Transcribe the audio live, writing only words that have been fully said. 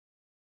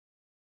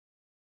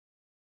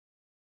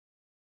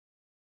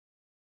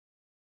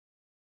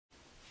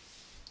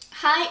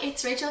Hi,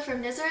 it's Rachel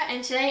from Nizra,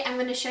 and today I'm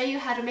going to show you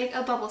how to make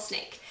a bubble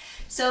snake.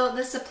 So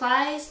the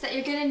supplies that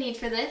you're going to need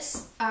for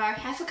this are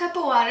half a cup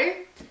of water,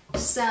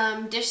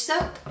 some dish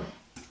soap,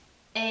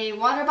 a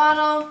water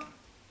bottle,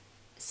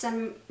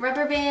 some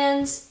rubber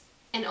bands,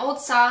 an old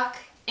sock,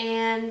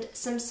 and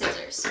some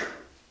scissors.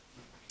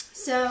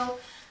 So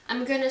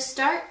I'm going to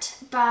start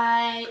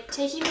by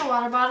taking the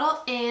water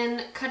bottle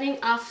and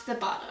cutting off the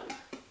bottom.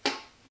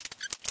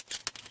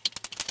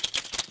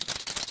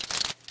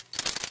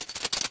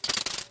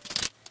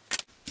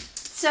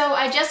 So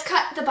I just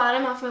cut the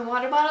bottom off my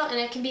water bottle, and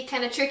it can be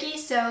kind of tricky,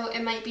 so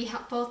it might be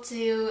helpful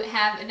to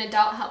have an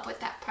adult help with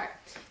that part.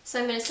 So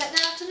I'm going to set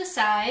that off to the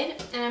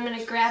side, and I'm going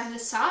to grab the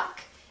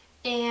sock,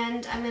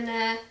 and I'm going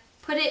to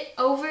put it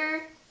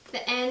over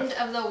the end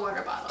of the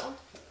water bottle.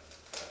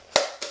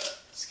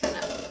 Just kind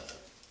of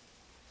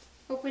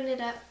open it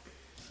up.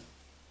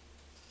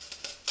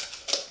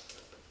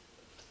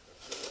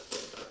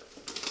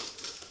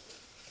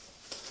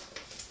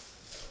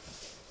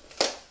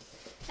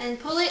 And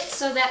pull it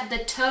so that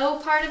the toe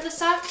part of the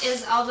sock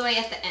is all the way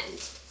at the end.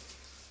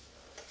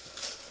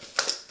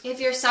 If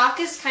your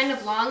sock is kind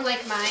of long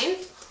like mine,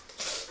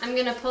 I'm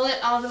going to pull it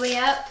all the way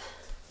up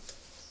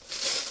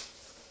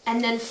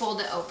and then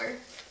fold it over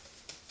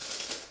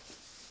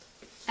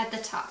at the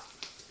top.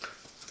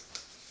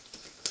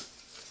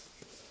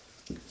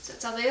 So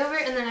it's all the way over,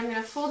 and then I'm going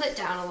to fold it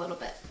down a little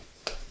bit.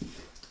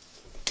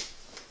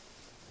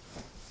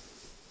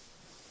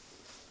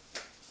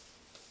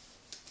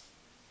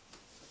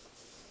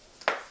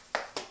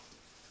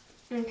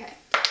 Okay.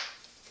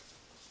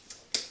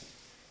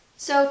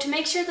 So to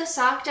make sure the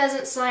sock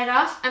doesn't slide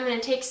off, I'm going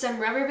to take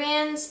some rubber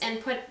bands and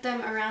put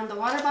them around the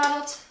water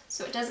bottle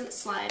so it doesn't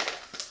slide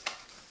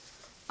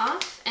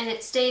off and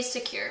it stays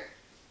secure.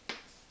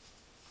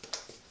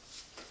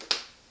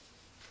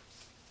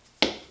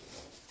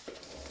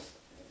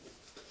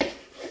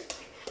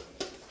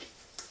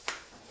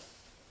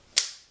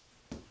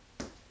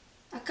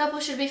 A couple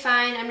should be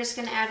fine. I'm just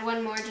going to add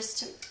one more just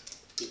to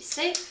be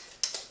safe.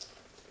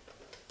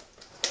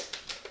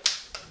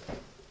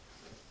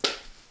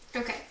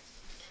 Okay,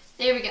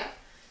 there we go.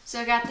 So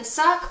I got the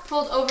sock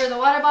pulled over the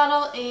water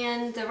bottle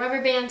and the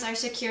rubber bands are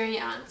securing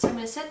it on. So I'm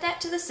going to set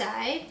that to the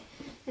side.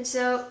 And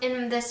so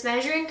in this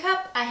measuring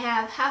cup, I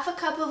have half a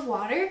cup of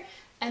water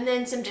and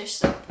then some dish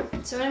soap.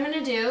 So what I'm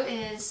going to do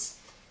is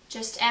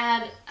just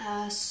add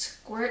a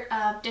squirt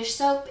of dish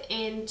soap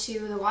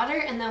into the water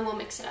and then we'll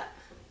mix it up.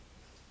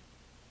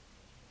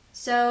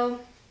 So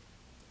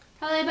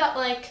probably about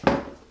like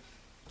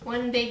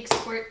one big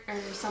squirt or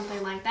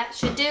something like that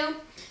should do.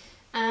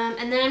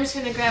 And then I'm just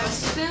going to grab a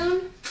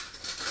spoon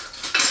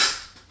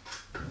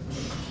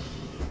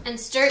and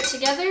stir it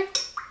together.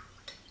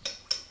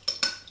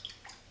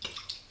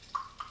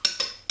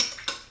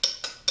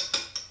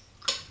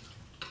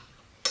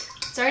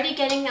 It's already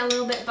getting a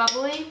little bit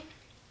bubbly.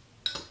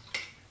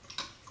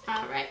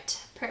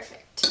 Alright,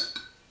 perfect.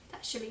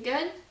 That should be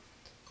good.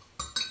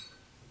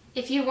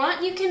 If you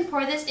want, you can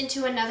pour this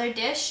into another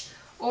dish,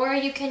 or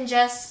you can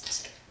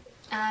just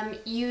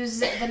use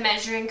the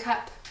measuring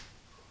cup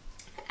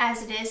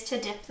as it is to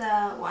dip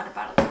the water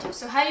bottle into.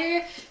 So how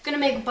you're going to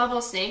make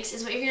bubble snakes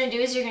is what you're going to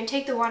do is you're going to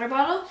take the water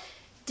bottle,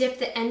 dip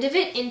the end of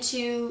it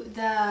into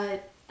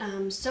the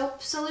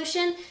soap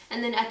solution,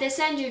 and then at this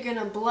end you're going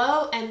to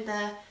blow and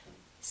the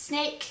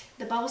snake,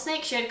 the bubble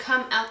snake, should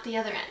come out the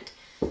other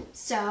end.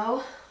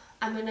 So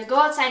I'm going to go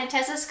outside and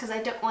test this because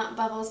I don't want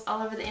bubbles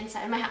all over the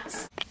inside of my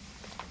house.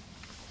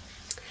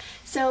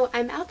 So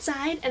I'm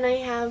outside and I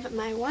have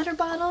my water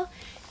bottle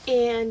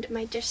and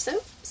my dish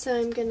soap, so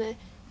I'm going to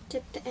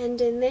dip the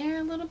end in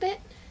there a little bit.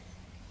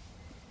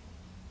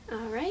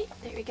 Alright,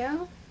 there we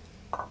go.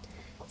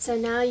 So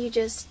now you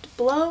just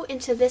blow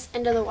into this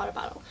end of the water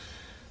bottle.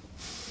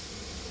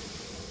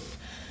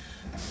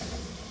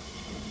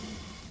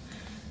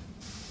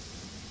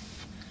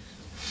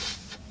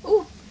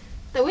 Ooh,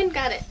 the wind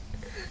got it.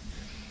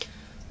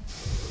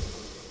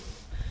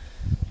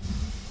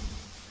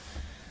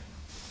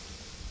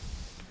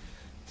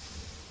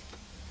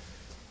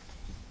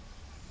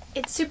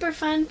 It's super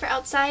fun for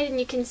outside, and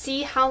you can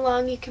see how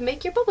long you can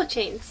make your bubble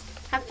chains.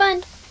 Have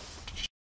fun!